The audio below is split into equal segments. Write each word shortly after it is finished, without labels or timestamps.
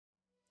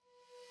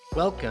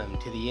Welcome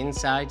to the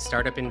Inside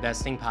Startup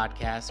Investing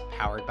Podcast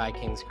powered by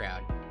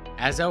KingsCrowd.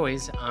 As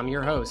always, I'm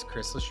your host,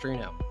 Chris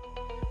Lustrino.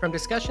 From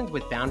discussions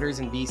with founders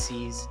and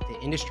VCs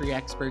to industry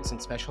experts and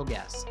special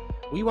guests,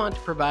 we want to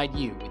provide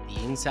you with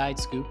the inside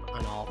scoop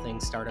on all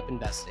things startup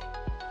investing.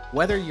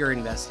 Whether you're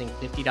investing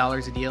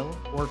 $50 a deal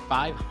or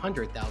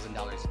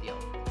 $500,000 a deal,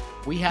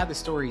 we have the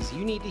stories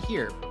you need to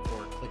hear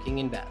before clicking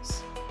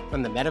invest.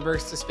 From the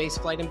metaverse to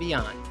spaceflight and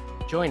beyond,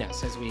 join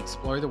us as we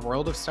explore the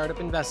world of startup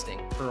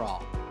investing for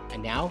all.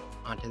 And now,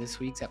 on to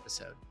this week's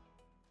episode.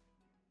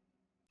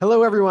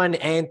 Hello, everyone,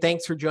 and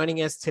thanks for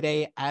joining us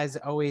today, as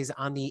always,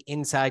 on the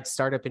Inside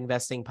Startup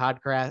Investing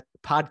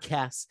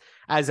podcast.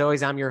 As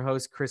always, I'm your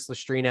host, Chris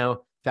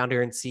Lustrino,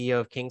 founder and CEO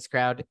of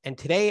KingsCrowd. And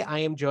today I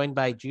am joined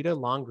by Judah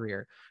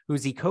Longrear,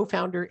 who's the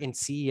co-founder and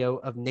CEO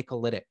of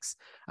Nikolytics.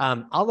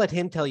 I'll let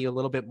him tell you a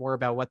little bit more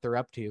about what they're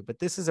up to, but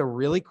this is a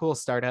really cool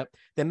startup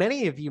that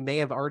many of you may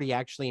have already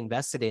actually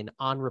invested in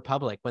on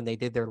Republic when they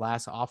did their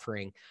last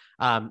offering.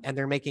 And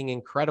they're making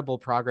incredible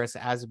progress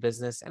as a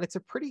business, and it's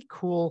a pretty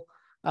cool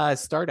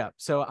startup.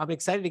 So I'm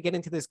excited to get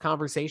into this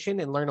conversation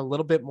and learn a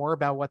little bit more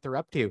about what they're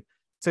up to.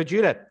 So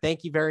Judah,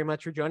 thank you very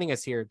much for joining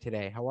us here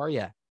today. How are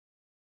you?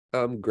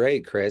 I'm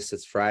great, Chris.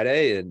 It's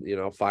Friday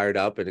and, fired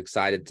up and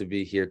excited to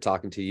be here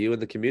talking to you and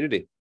the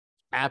community.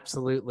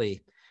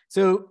 Absolutely.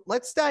 So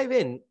let's dive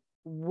in.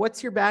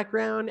 What's your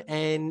background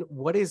and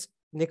what is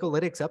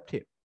Nikolytics up to?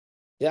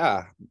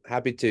 Yeah,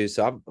 happy to.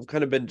 So I've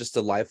kind of been just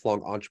a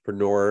lifelong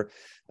entrepreneur,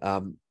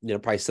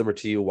 probably similar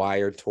to you,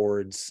 wired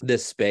towards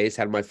this space.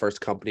 Had my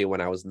first company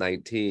when I was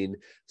 19. It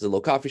was a little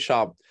coffee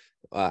shop.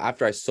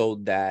 After I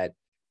sold that,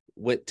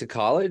 went to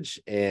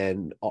college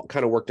and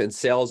kind of worked in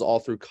sales all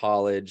through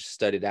college,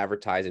 studied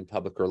advertising,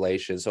 public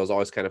relations. So I was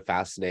always kind of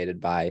fascinated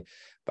by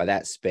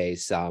that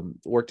space.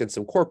 Worked in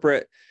some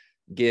corporate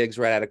gigs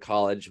right out of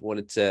college,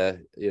 wanted to,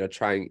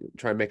 try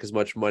and make as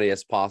much money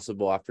as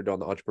possible after doing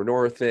the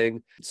entrepreneur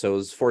thing. So I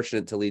was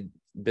fortunate to lead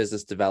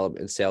business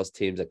development and sales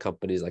teams at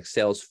companies like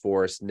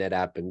Salesforce,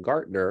 NetApp, and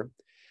Gartner.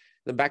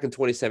 Then back in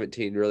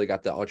 2017, really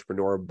got the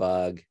entrepreneur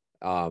bug.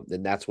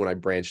 And that's when I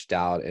branched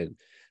out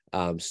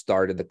and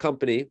started the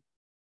company,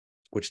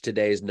 which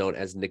today is known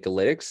as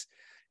Nikolytics.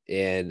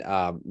 And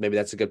maybe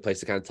that's a good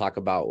place to kind of talk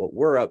about what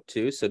we're up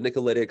to. So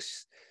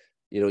Nikolytics,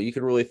 you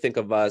can really think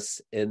of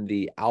us in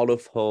the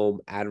out-of-home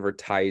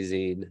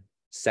advertising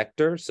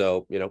sector.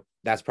 So,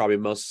 that's probably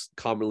most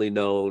commonly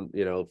known,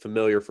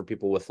 familiar for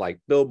people with like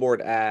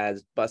billboard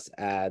ads, bus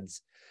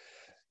ads.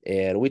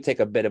 And we take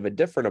a bit of a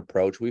different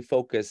approach. We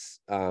focus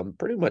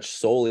pretty much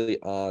solely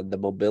on the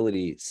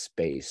mobility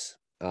space.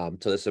 So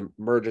this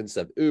emergence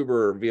of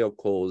Uber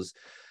vehicles,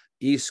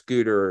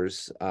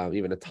 e-scooters,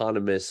 even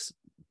autonomous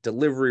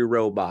delivery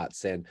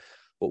robots. And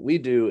what we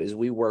do is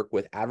we work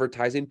with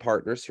advertising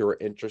partners who are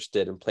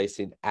interested in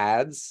placing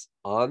ads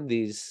on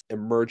these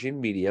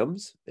emerging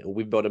mediums. And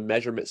we've built a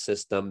measurement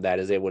system that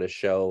is able to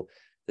show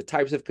the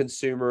types of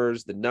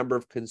consumers, the number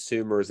of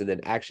consumers, and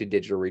then actually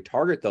digitally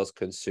retarget those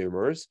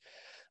consumers.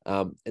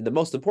 And the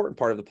most important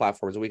part of the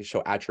platform is we can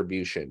show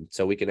attribution.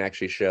 So we can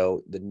actually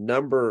show the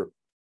number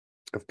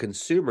of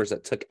consumers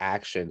that took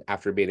action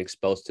after being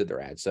exposed to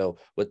their ad. So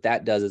what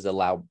that does is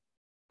allow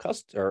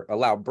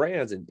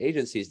brands and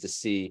agencies to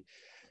see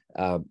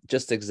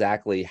just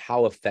exactly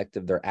how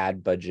effective their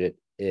ad budget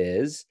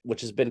is,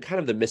 which has been kind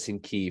of the missing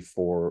key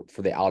for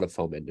the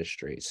out-of-home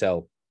industry.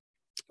 So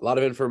a lot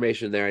of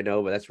information there, I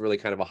know, but that's really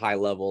kind of a high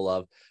level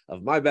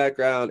of my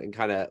background and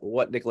kind of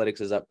what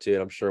Nikolytics is up to.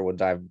 And I'm sure we'll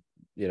dive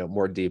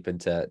more deep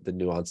into the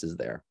nuances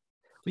there.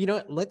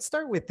 Well, let's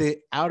start with the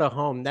out of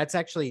home. That's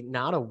actually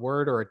not a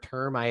word or a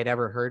term I had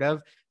ever heard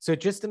of. So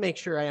just to make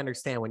sure I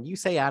understand, when you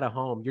say out of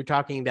home, you're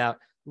talking about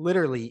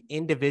literally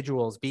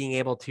individuals being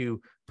able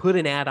to put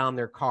an ad on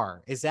their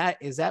car. Is that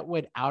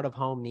what out of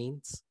home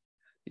means?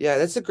 Yeah,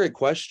 that's a great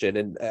question.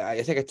 And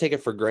I think I take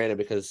it for granted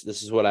because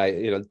this is what I,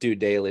 do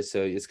daily.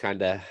 So it's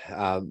kind of,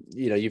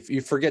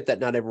 you forget that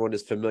not everyone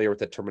is familiar with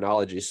the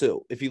terminology.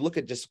 So if you look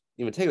at just,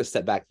 take a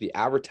step back, the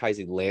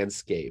advertising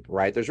landscape,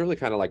 right? There's really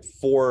kind of like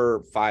 4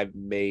 or 5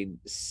 main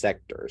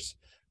sectors.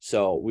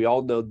 So we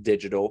all know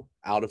digital,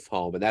 out of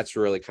home, and that's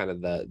really kind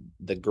of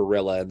the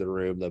gorilla in the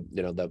room,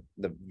 the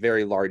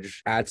very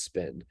large ad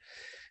spend.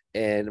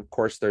 And of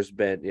course, there's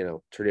been,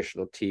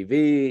 traditional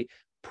TV,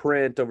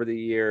 print over the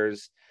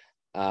years.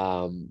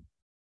 I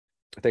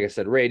think I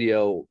said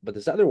radio, but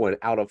this other one,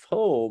 out of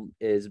home,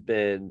 has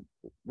been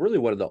really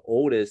one of the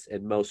oldest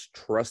and most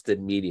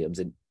trusted mediums.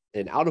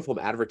 And out of home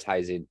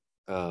advertising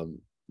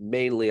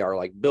mainly are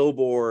like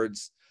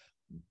billboards,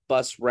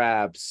 bus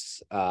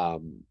wraps,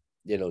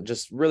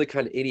 just really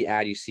kind of any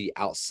ad you see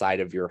outside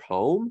of your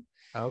home.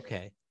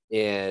 Okay.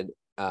 And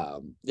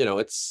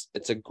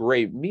it's a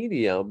great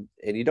medium,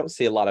 and you don't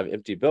see a lot of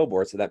empty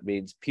billboards, so that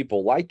means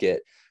people like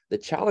it. The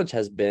challenge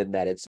has been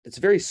that it's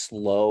very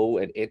slow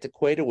and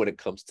antiquated when it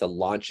comes to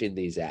launching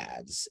these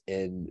ads.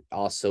 And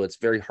also it's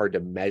very hard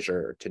to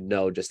measure to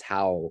know just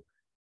how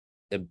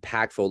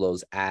impactful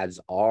those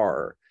ads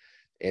are.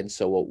 And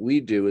so what we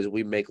do is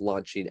we make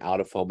launching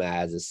out-of-home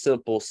ads as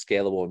simple,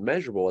 scalable, and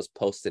measurable as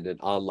posting an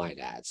online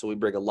ad. So we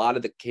bring a lot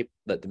of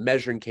the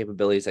measuring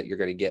capabilities that you're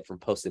going to get from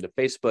posting a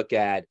Facebook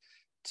ad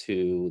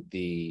to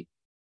the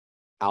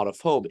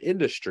out-of-home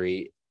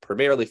industry,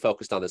 primarily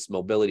focused on this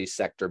mobility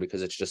sector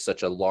because it's just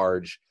such a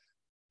large,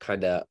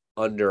 kind of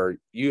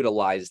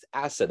underutilized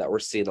asset that we're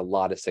seeing a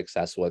lot of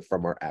success with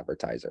from our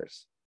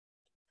advertisers.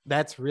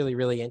 That's really,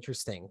 really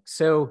interesting.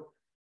 So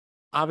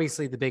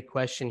obviously the big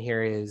question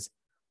here is,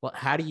 well,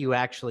 how do you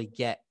actually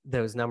get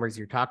those numbers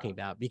you're talking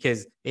about?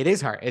 Because it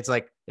is hard. It's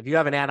like, if you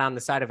have an ad on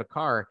the side of a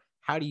car,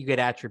 how do you get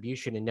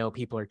attribution and know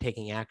people are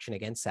taking action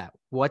against that?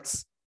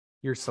 What's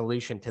your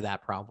solution to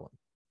that problem?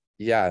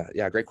 Yeah,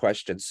 great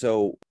question.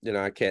 So,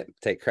 I can't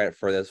take credit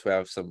for this. We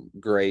have some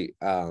great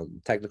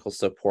technical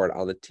support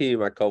on the team.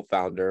 My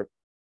co-founder,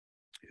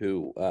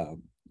 who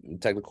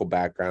technical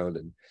background,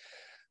 and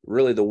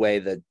really the way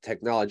that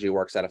technology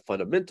works at a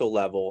fundamental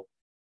level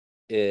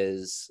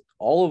is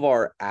all of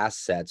our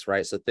assets,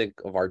 right? So think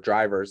of our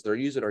drivers, they're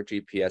using our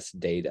GPS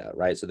data,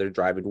 right? So they're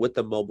driving with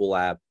the mobile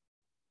app,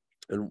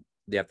 and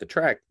they have to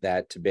track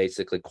that to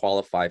basically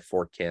qualify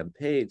for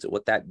campaigns.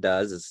 What that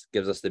does is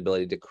gives us the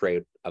ability to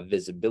create a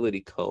visibility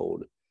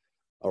cone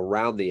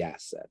around the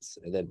assets.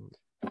 And then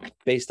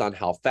based on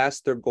how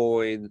fast they're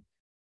going,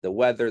 the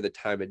weather, the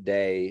time of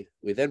day,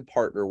 we then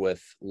partner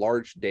with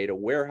large data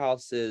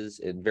warehouses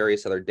and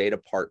various other data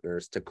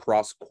partners to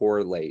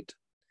cross-correlate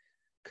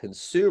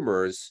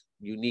consumers'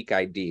 unique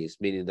IDs,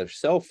 meaning their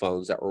cell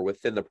phones that were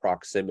within the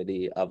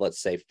proximity of,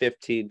 let's say,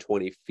 15,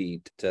 20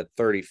 feet to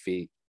 30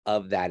 feet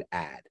of that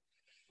ad.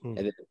 And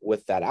then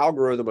with that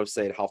algorithm of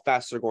saying how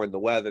fast they're going, the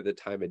weather, the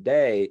time of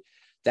day,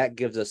 that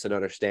gives us an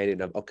understanding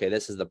of, okay,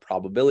 this is the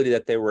probability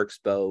that they were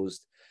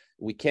exposed.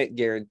 We can't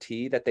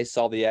guarantee that they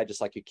saw the ad,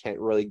 just like you can't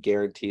really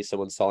guarantee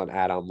someone saw an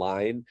ad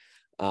online.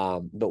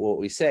 But what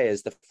we say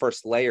is the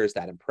first layer is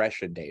that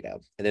impression data.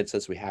 And then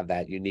since we have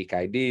that unique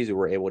IDs,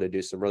 we're able to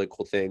do some really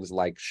cool things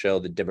like show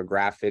the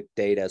demographic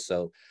data.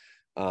 So,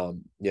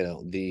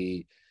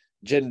 the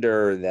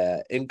gender,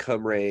 the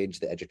income range,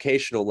 the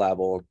educational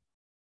level,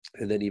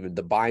 and then even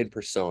the buying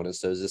persona.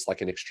 So is this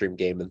like an extreme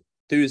game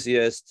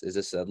enthusiast? Is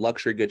this a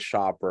luxury goods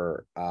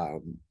shopper?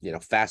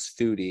 Fast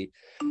foodie?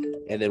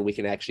 And then we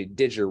can actually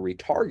digitally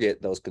retarget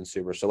those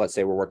consumers. So let's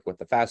say we're working with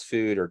the fast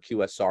food or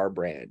QSR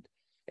brand,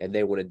 and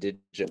they want to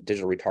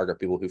digital retarget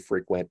people who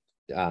frequent,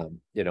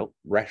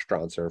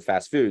 restaurants or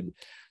fast food.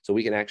 So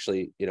we can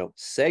actually,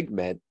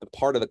 segment the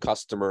part of the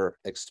customer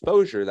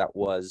exposure that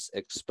was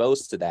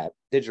exposed to that,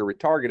 digital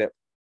retarget it,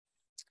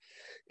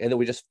 and then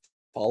we just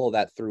follow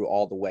that through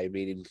all the way,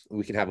 meaning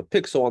we can have a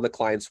pixel on the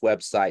client's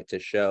website to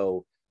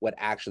show what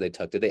action they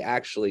took. Did they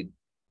actually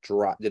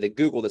did they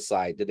Google the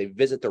site? Did they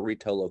visit the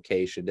retail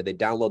location? Did they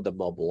download the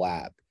mobile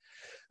app?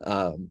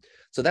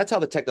 So that's how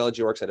the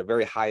technology works at a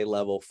very high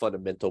level,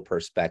 fundamental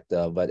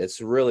perspective, but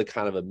it's really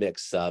kind of a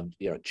mix of,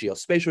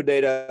 geospatial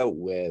data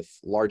with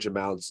large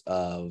amounts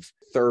of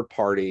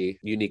third-party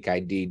unique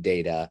ID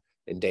data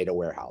and data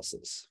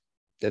warehouses.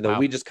 And then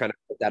we just kind of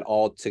put that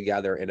all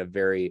together in a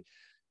very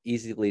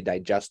easily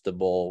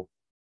digestible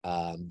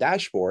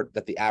dashboard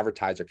that the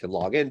advertiser can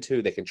log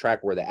into. They can track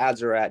where the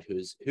ads are at,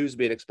 who's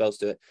being exposed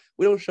to it.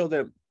 We don't show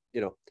them,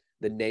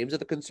 the names of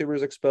the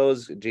consumers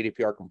exposed,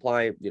 GDPR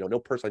compliant, no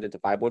personally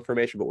identifiable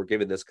information, but we're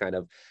giving this kind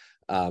of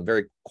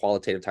very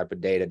qualitative type of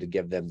data to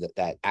give them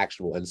that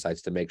actionable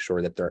insights to make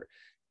sure that their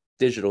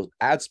digital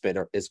ad spend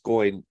is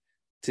going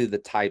to the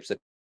types of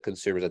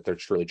consumers that they're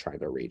truly trying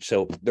to reach.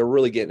 So they're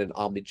really getting an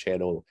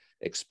omni-channel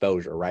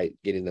exposure, right?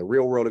 Getting the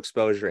real world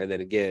exposure. And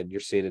then again, you're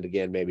seeing it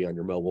again, maybe on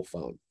your mobile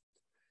phone.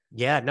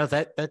 Yeah, no,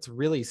 that's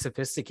really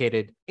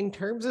sophisticated. In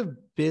terms of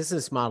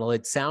business model,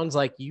 it sounds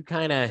like you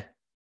kind of,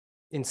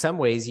 in some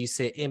ways, you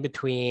sit in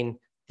between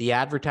the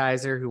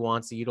advertiser who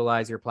wants to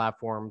utilize your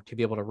platform to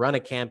be able to run a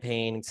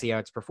campaign and see how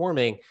it's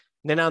performing.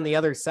 And then on the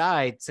other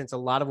side, since a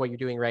lot of what you're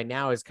doing right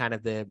now is kind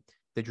of the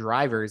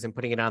drivers and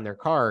putting it on their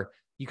car,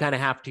 you kind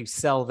of have to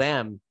sell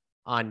them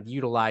on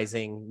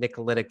utilizing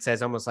Nikolytics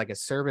as almost like a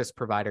service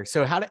provider.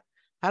 So how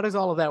does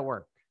all of that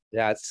work?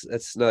 Yeah,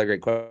 it's another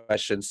great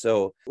question.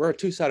 So we're a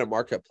two-sided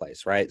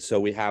marketplace, right? So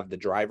we have the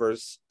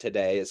drivers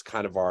today as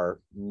kind of our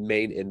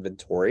main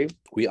inventory.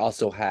 We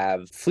also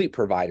have fleet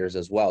providers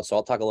as well. So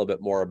I'll talk a little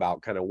bit more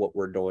about kind of what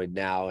we're doing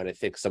now. And I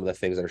think some of the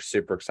things that are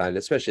super exciting,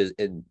 especially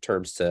in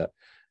terms to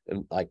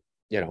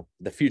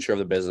the future of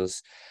the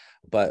business.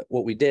 But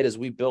what we did is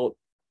we built,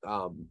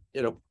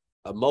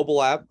 a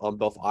mobile app on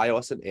both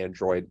iOS and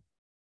Android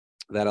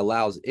that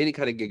allows any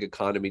kind of gig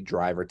economy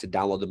driver to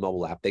download the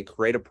mobile app. They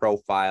create a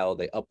profile,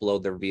 they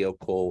upload their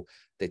vehicle,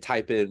 they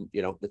type in,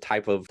 the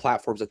type of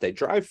platforms that they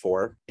drive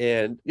for.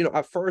 And,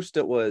 at first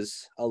it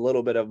was a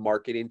little bit of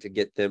marketing to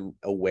get them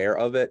aware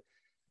of it.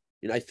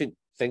 I think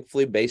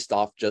thankfully based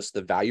off just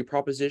the value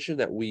proposition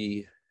that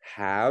we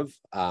have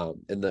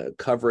and the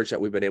coverage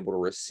that we've been able to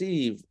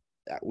receive,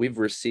 we've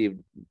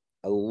received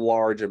a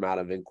large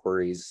amount of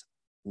inquiries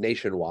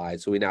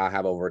nationwide. So we now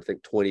have over, I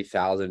think,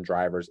 20,000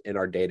 drivers in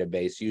our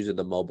database using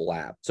the mobile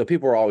app. So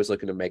people are always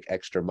looking to make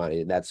extra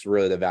money. And that's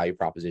really the value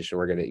proposition.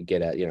 We're going to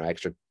get a,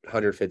 extra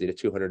 $150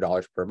 to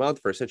 $200 per month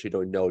for essentially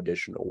doing no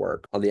additional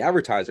work. On the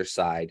advertiser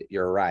side,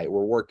 you're right.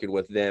 We're working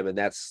with them. And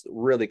that's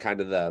really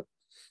kind of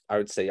I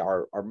would say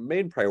our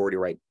main priority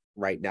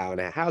right now,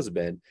 and it has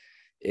been,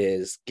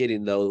 is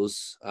getting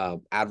those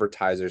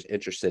advertisers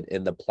interested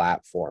in the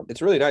platform.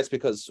 It's really nice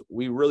because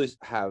we really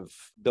have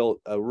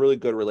built a really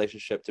good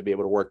relationship to be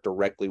able to work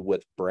directly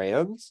with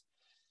brands,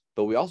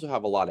 but we also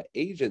have a lot of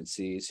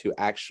agencies who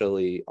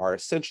actually are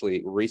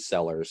essentially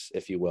resellers,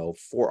 if you will,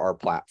 for our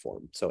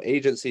platform. So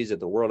agencies in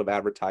the world of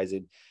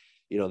advertising,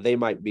 they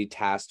might be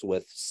tasked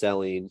with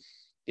selling,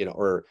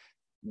 or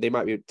they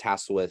might be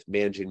tasked with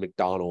managing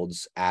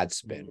McDonald's ad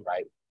spend,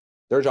 right?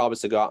 Their job is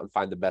to go out and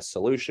find the best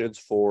solutions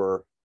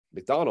for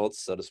McDonald's,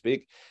 so to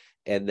speak.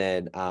 And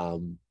then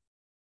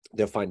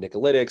they'll find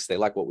Nicolytics. They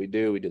like what we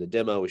do. We do the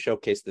demo, we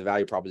showcase the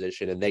value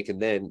proposition, and they can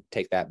then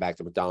take that back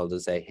to McDonald's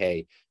and say,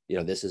 hey,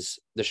 this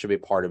should be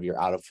part of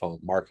your out-of-home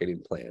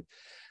marketing plan.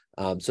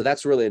 So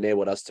that's really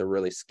enabled us to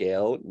really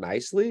scale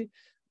nicely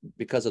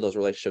because of those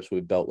relationships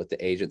we've built with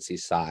the agency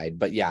side.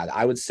 But yeah,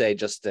 I would say,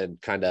 just in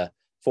kind of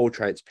full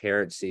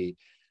transparency,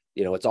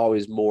 it's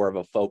always more of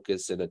a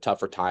focus and a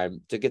tougher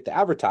time to get the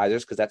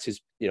advertisers, because that's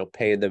who's,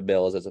 paying the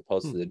bills, as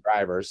opposed to the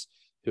drivers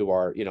who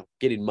are,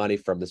 getting money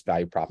from this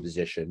value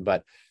proposition.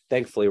 But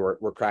thankfully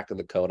we're cracking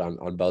the code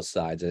on both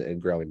sides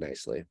and growing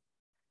nicely.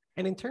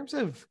 And in terms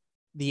of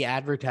the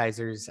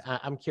advertisers,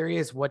 I'm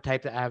curious what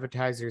type of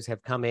advertisers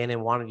have come in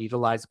and wanted to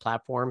utilize the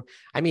platform.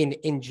 I mean,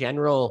 in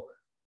general,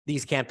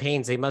 these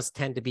campaigns, they must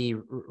tend to be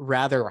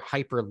rather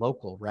hyper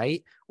local,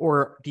 right?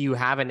 Or do you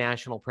have a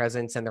national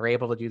presence and they're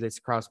able to do this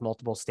across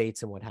multiple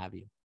states and what have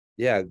you?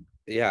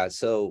 Yeah.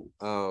 So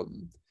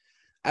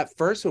at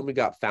first, when we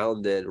got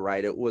founded,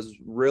 right, it was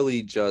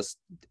really just,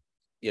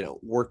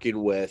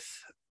 working with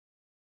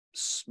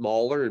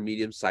smaller and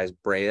medium-sized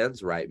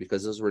brands, right?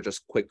 Because those were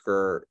just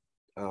quicker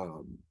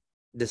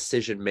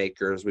decision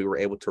makers. We were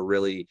able to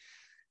really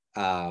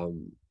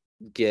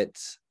get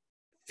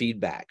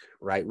feedback,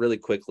 right, really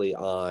quickly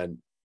on,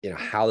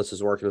 how this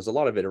is working. There's a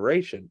lot of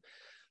iteration,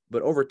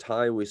 but over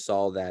time we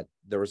saw that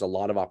there was a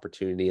lot of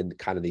opportunity in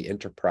kind of the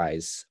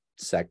enterprise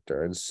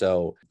sector. And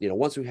so,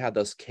 once we had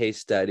those case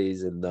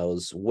studies and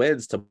those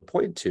wins to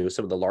point to,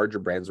 some of the larger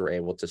brands were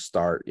able to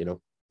start,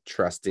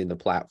 trusting the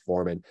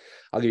platform. And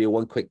I'll give you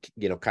one quick,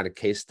 kind of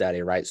case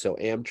study, right? So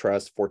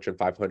AmTrust, Fortune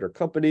 500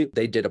 company,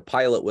 they did a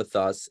pilot with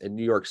us in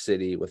New York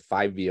City with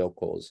 5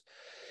 vehicles.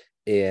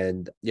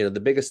 And, the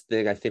biggest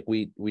thing I think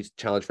we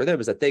challenged for them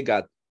is that they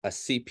got a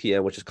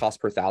CPM, which is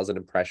cost per 1,000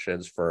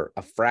 impressions, for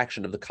a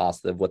fraction of the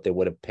cost of what they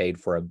would have paid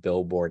for a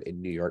billboard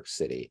in New York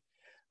City,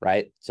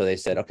 right? So they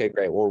said, okay,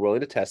 great. Well, we're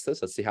willing to test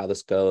this. Let's see how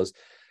this goes.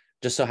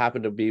 Just so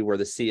happened to be where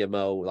the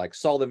CMO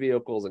saw the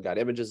vehicles and got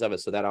images of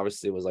it. So that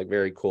obviously was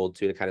very cool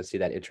too, to kind of see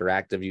that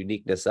interactive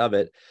uniqueness of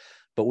it.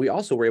 But we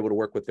also were able to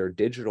work with their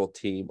digital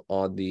team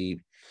on the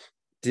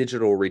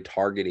digital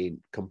retargeting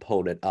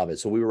component of it.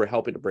 So we were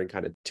helping to bring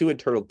kind of 2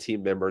 internal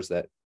team members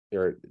that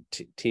are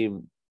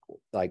team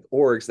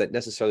orgs that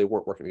necessarily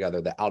weren't working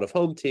together, the out of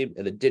home team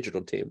and the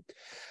digital team.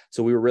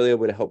 So we were really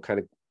able to help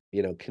kind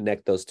of,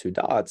 connect those 2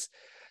 dots.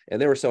 And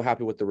they were so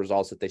happy with the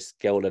results that they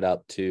scaled it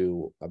up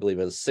to, I believe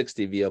it was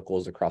 60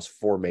 vehicles across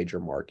 4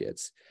 major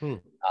markets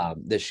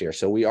this year.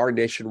 So we are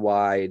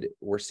nationwide.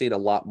 We're seeing a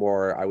lot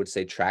more, I would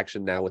say,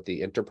 traction now with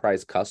the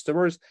enterprise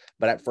customers.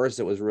 But at first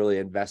it was really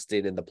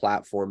investing in the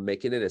platform,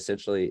 making it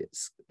essentially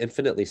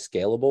infinitely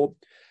scalable.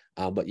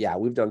 But yeah,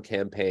 we've done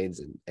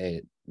campaigns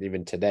and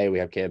even today we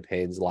have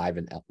campaigns live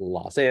in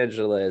Los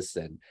Angeles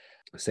and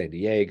San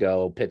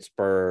Diego,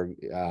 Pittsburgh,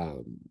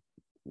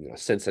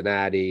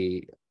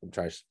 Cincinnati,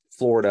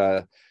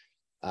 Florida,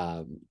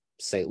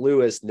 St.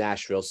 Louis,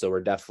 Nashville. So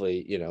we're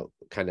definitely,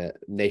 kind of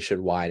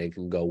nationwide and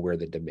can go where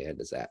the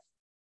demand is at.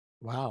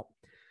 Wow.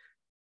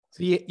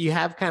 So you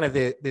have kind of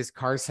this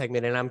car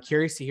segment, and I'm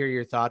curious to hear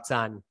your thoughts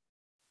on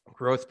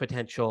growth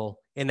potential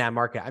in that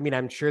market. I mean,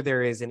 I'm sure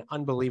there is an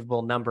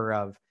unbelievable number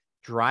of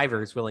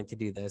drivers willing to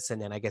do this.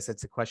 And then I guess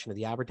it's a question of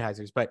the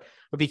advertisers, but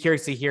I'd be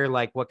curious to hear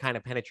what kind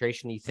of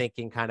penetration you think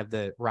in kind of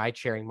the ride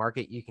sharing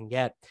market you can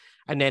get.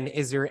 And then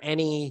is there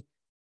any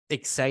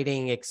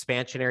exciting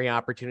expansionary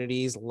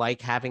opportunities, like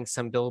having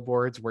some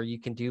billboards where you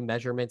can do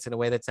measurements in a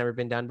way that's never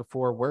been done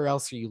before? Where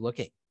else are you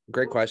looking?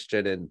 Great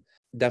question. And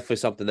definitely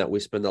something that we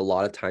spend a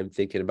lot of time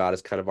thinking about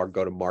is kind of our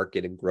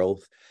go-to-market and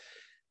growth.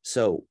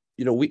 So,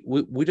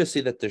 we just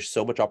see that there's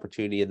so much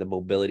opportunity in the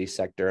mobility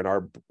sector, and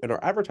our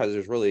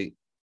advertisers really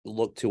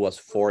look to us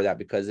for that,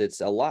 because it's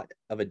a lot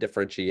of a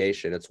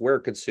differentiation. It's where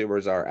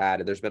consumers are at,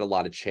 and there's been a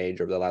lot of change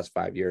over the last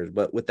 5 years.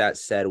 But with that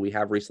said, we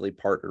have recently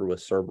partnered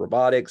with Serve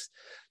Robotics,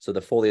 so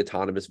the fully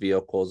autonomous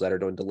vehicles that are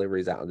doing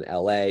deliveries out in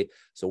LA.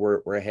 So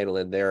we're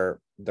handling their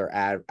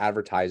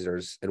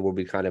advertisers, and we'll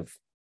be kind of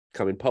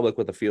coming public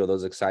with a few of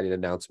those exciting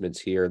announcements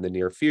here in the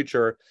near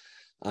future.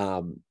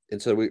 And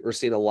so we're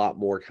seeing a lot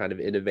more kind of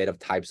innovative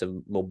types of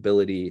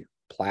mobility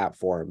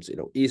platforms,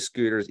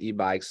 e-scooters,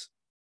 e-bikes,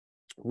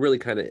 really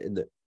kind of in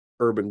the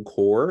urban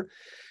core.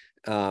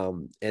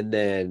 And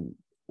then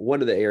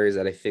one of the areas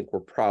that I think we're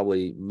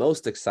probably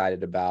most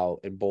excited about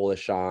and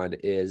bullish on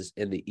is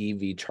in the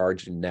EV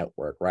charging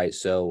network, right?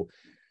 So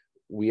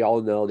we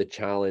all know the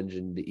challenge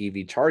in the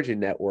EV charging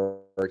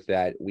network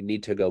that we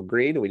need to go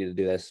green. We need to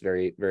do this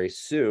very, very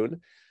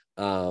soon.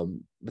 But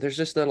there's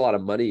just not a lot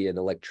of money in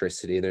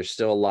electricity. There's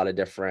still a lot of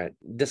different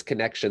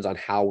disconnections on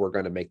how we're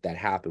going to make that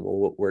happen. Well,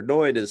 what we're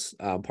doing is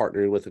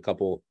partnering with a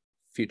couple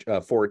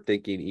future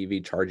forward-thinking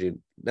EV charging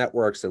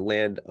networks and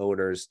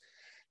landowners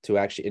to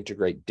actually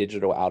integrate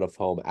digital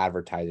out-of-home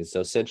advertising. So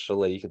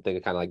essentially, you can think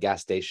of kind of like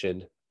gas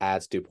station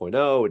ads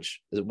 2.0,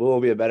 which will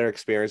be a better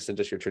experience than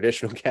just your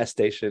traditional gas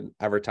station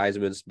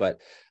advertisements, but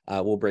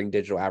we'll bring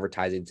digital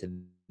advertising to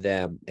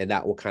them, and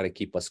that will kind of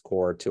keep us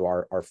core to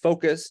our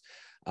focus,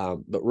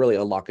 but really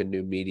unlock a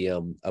new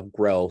medium of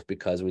growth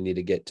because we need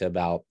to get to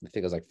about, I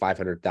think it was like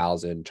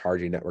 500,000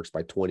 charging networks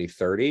by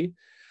 2030.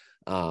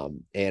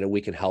 And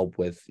we can help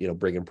with,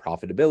 bringing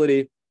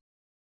profitability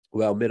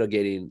while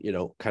mitigating,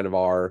 kind of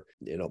our,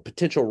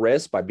 potential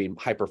risk by being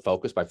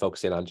hyper-focused, by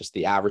focusing on just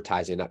the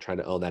advertising, not trying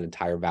to own that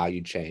entire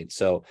value chain.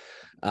 So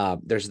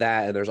there's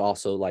that. And there's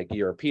also like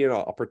European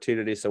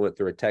opportunities. So I went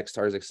through a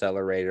Techstars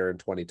accelerator in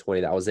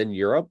 2020 that was in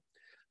Europe.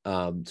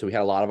 So we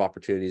had a lot of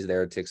opportunities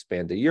there to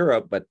expand to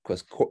Europe, but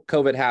because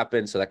COVID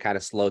happened, so that kind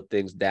of slowed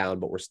things down,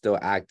 but we're still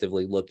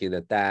actively looking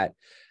at that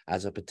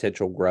as a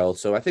potential growth.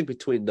 So I think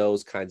between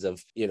those kinds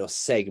of,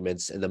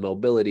 segments in the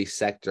mobility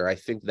sector, I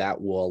think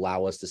that will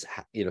allow us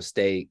to,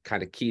 stay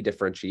kind of key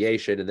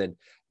differentiation. And then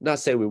not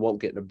saying we won't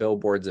get into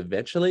billboards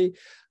eventually,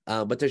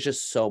 but there's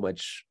just so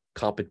much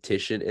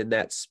competition in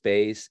that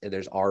space. And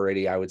there's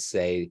already, I would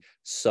say,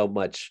 so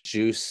much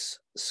juice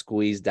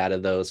squeezed out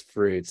of those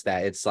fruits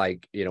that it's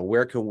like,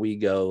 where can we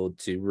go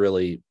to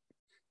really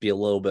be a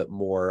little bit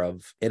more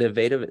of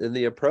innovative in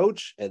the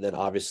approach? And then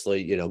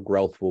obviously,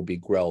 growth will be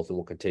growth, and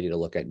we'll continue to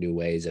look at new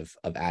ways of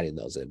adding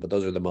those in. But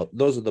those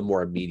are the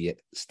more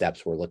immediate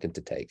steps we're looking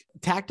to take.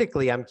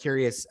 Tactically, I'm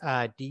curious,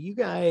 do you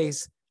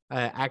guys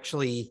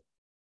actually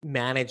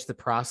manage the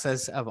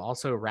process of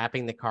also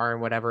wrapping the car in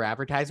whatever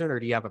advertisement,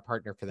 or do you have a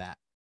partner for that?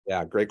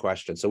 Yeah, great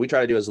question. So we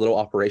try to do as little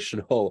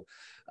operational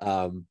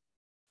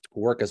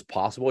work as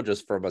possible,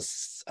 just from a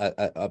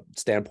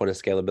standpoint of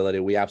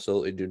scalability. We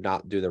absolutely do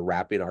not do the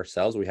wrapping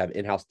ourselves. We have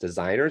in-house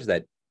designers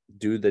that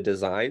do the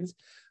designs.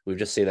 We've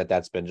just seen that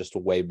that's been just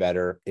way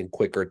better and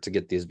quicker to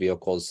get these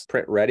vehicles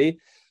print ready.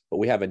 But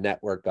we have a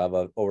network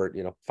of over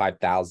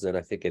 5,000,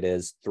 I think it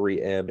is,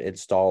 3M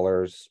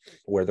installers,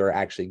 where they're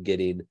actually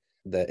getting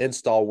the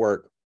install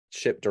work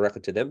shipped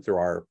directly to them through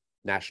our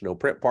national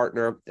print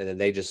partner, and then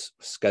they just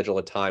schedule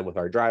a time with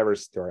our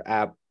drivers through our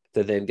app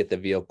to then get the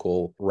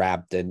vehicle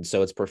wrapped. And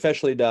so it's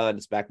professionally done,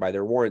 it's backed by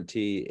their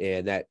warranty,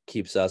 and that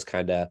keeps us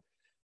kind of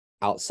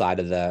outside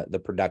of the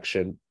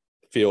production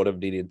field of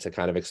needing to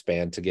kind of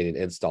expand to getting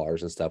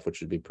installers and stuff,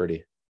 which would be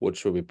pretty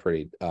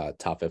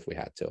tough if we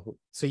had to.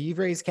 So you've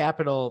raised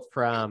capital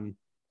from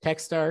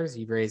Techstars,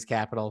 you've raised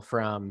capital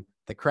from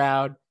The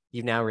Crowd,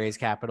 you've now raised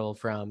capital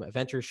from a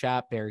venture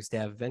shop, Bears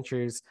Dev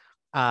Ventures.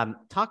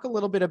 Talk a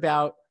little bit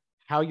about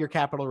how your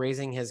capital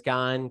raising has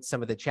gone,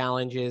 some of the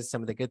challenges,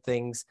 some of the good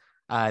things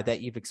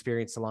that you've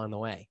experienced along the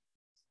way.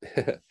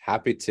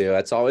 Happy to.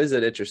 It's always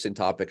an interesting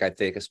topic, I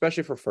think,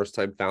 especially for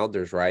first-time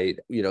founders, right?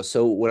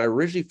 So when I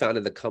originally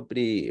founded the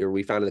company, or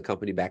we founded the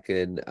company back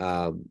in,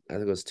 I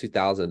think it was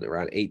 2000,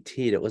 around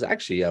 18, it was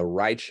actually a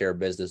rideshare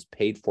business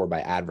paid for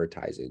by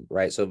advertising,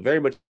 right? So very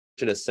much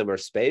in a similar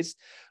space,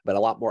 but a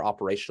lot more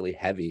operationally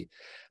heavy.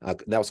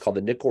 That was called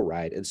the Nickel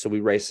Ride. And so we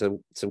raised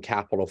some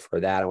capital for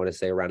that. I want to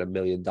say around $1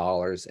 million.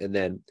 And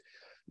then,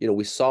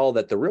 we saw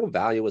that the real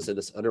value was in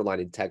this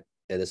underlying tech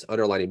and this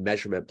underlying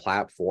measurement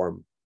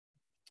platform.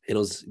 It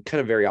was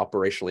kind of very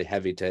operationally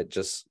heavy to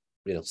just,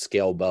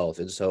 scale both.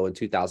 And so in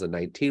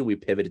 2019, we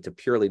pivoted to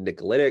purely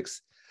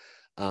Nickolytics.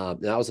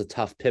 And that was a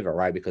tough pivot,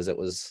 right? Because it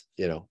was,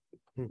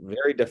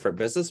 very different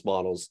business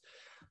models.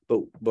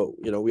 But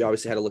we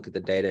obviously had to look at the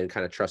data and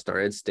kind of trust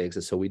our instincts.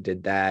 And so we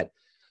did that.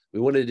 We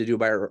wanted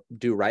to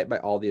do right by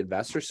all the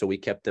investors. So we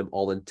kept them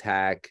all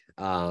intact,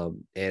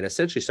 and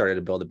essentially started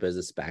to build the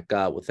business back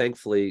up. Well,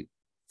 thankfully,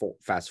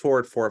 fast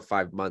forward 4 or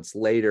 5 months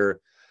later,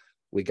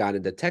 we got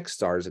into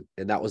Techstars,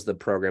 and that was the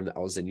program that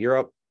was in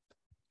Europe.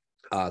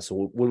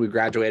 So when we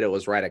graduated, it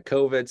was right at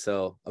COVID.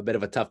 So a bit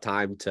of a tough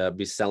time to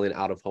be selling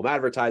out-of-home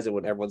advertising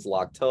when everyone's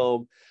locked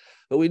home.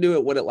 But we knew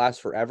it wouldn't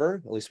last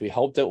forever. At least we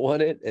hoped it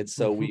wouldn't. And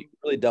so we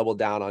really doubled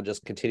down on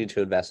just continuing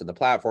to invest in the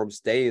platform,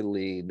 staying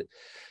lean.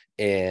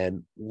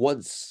 And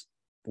once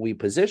we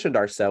positioned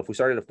ourselves, we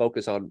started to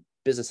focus on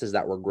businesses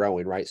that were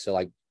growing, right? So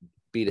like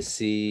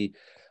B2C,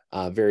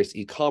 various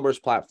e-commerce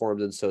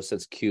platforms. And so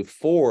since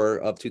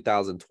Q4 of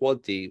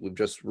 2020, we've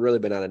just really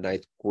been on a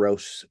nice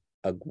growth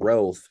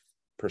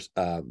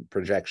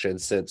projection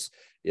since,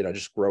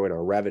 just growing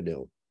our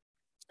revenue.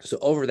 So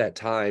over that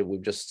time,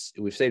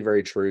 we've stayed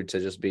very true to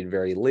just being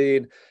very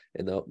lean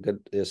in the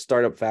good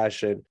startup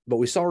fashion. But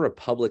we saw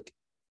Republic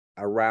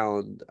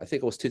around, I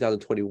think it was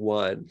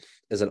 2021,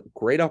 as a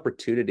great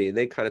opportunity. And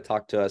they kind of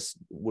talked to us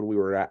when we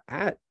were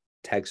at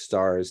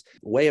Techstars,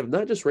 way of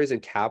not just raising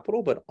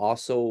capital, but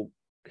also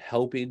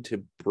helping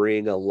to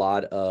bring a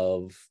lot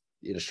of,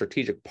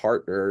 strategic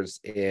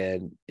partners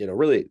and,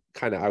 really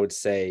kind of, I would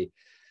say,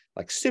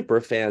 like super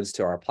fans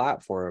to our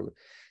platform.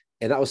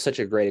 And that was such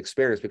a great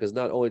experience because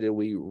not only did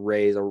we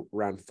raise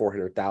around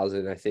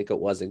 400,000, I think it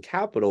was, in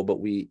capital, but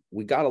we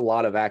got a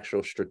lot of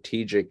actual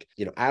strategic,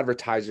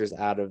 advertisers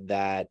out of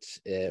that.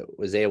 It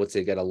was able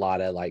to get a lot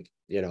of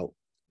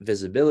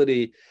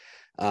visibility.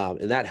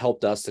 And that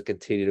helped us to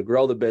continue to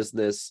grow the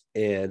business.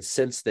 And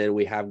since then,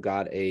 we have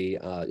got a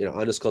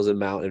undisclosed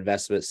amount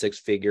investment, 6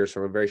 figures,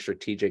 from a very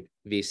strategic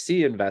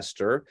VC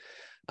investor.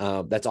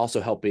 That's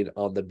also helping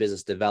on the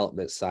business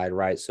development side,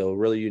 right? So a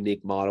really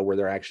unique model where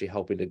they're actually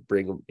helping to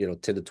bring 10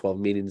 to 12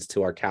 meetings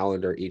to our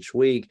calendar each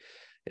week.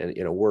 And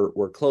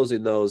we're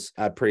closing those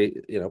at pretty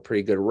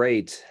good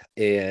rate.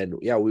 And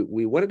yeah,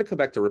 we wanted to come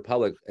back to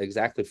Republic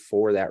exactly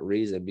for that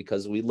reason,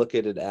 because we look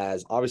at it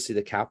as, obviously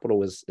the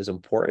capital is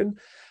important.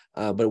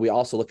 But we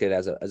also look at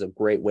it as a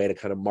great way to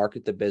kind of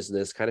market the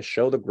business, kind of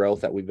show the growth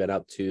that we've been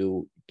up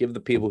to, give the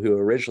people who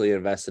originally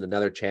invested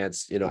another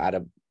chance, at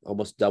a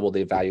almost double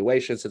the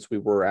valuation since we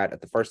were at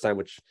the first time,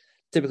 which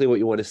typically what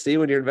you want to see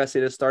when you're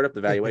investing in a startup,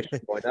 the valuation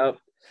is going up.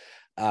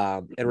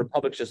 And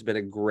Republic's just been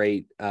a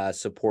great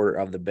supporter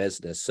of the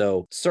business.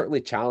 So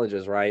certainly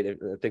challenges, right?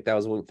 I think that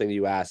was one thing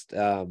you asked.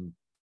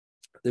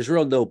 There's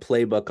no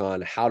playbook on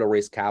how to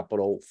raise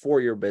capital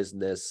for your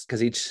business,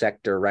 because each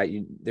sector,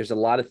 right? There's a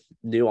lot of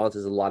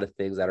nuances, a lot of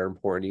things that are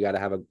important. You got to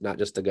have not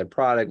just a good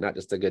product, not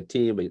just a good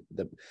team,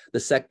 but the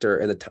sector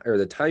and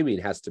the timing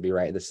has to be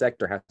right, and the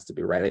sector has to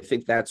be right. And I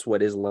think that's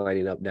what is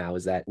lining up now,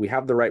 is that we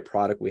have the right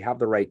product, we have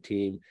the right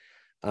team.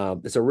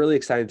 It's a really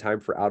exciting time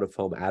for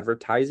out-of-home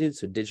advertising.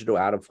 So digital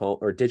out-of-home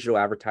or digital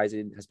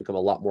advertising has become a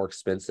lot more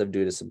expensive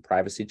due to some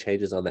privacy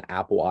changes on the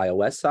Apple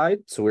iOS side.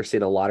 So we're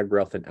seeing a lot of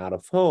growth in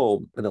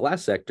out-of-home. And the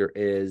last sector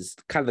is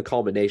kind of the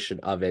culmination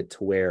of it,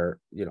 to where,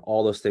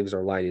 all those things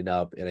are lining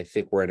up. And I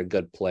think we're in a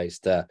good place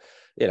to,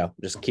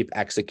 just keep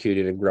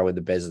executing and growing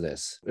the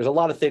business. There's a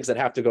lot of things that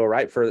have to go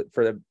right for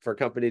a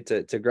company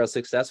to grow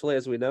successfully,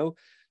 as we know.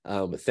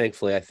 But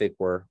thankfully, I think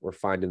we're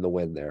finding the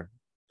win there.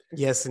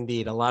 Yes,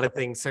 indeed. A lot of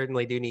things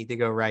certainly do need to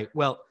go right.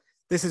 Well,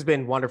 this has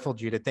been wonderful,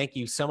 Judah. Thank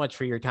you so much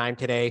for your time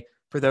today.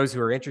 For those who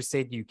are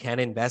interested, you can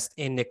invest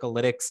in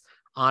Nikolytics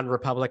on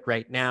Republic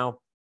right now.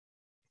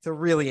 It's a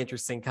really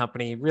interesting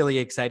company, really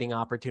exciting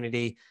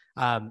opportunity.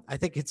 I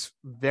think it's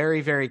very,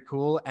 very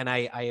cool. And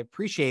I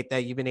appreciate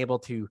that you've been able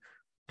to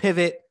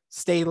pivot,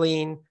 stay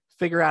lean,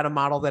 figure out a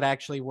model that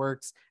actually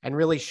works, and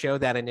really show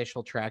that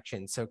initial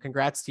traction. So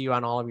congrats to you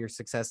on all of your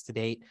success to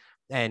date,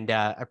 and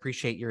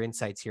appreciate your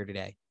insights here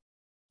today.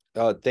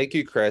 Oh, thank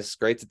you, Chris.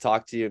 Great to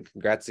talk to you.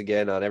 Congrats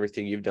again on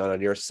everything you've done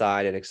on your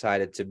side, and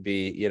excited to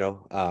be,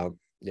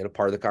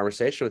 part of the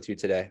conversation with you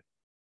today.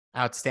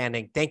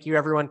 Outstanding. Thank you,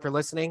 everyone, for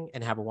listening,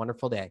 and have a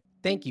wonderful day.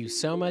 Thank you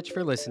so much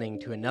for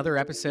listening to another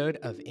episode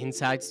of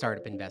Inside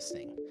Startup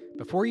Investing.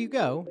 Before you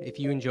go, if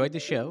you enjoyed the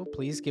show,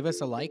 please give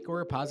us a like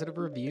or a positive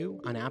review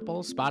on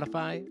Apple,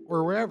 Spotify,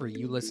 or wherever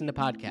you listen to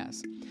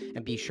podcasts.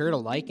 And be sure to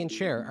like and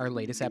share our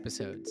latest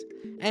episodes.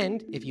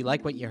 And if you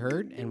like what you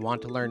heard and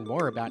want to learn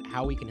more about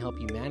how we can help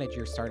you manage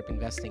your startup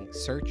investing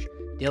search,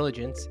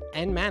 diligence,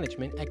 and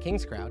management at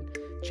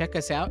Kingscrowd, check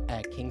us out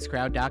at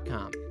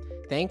kingscrowd.com.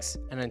 Thanks,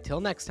 and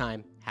until next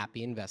time,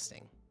 happy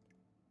investing.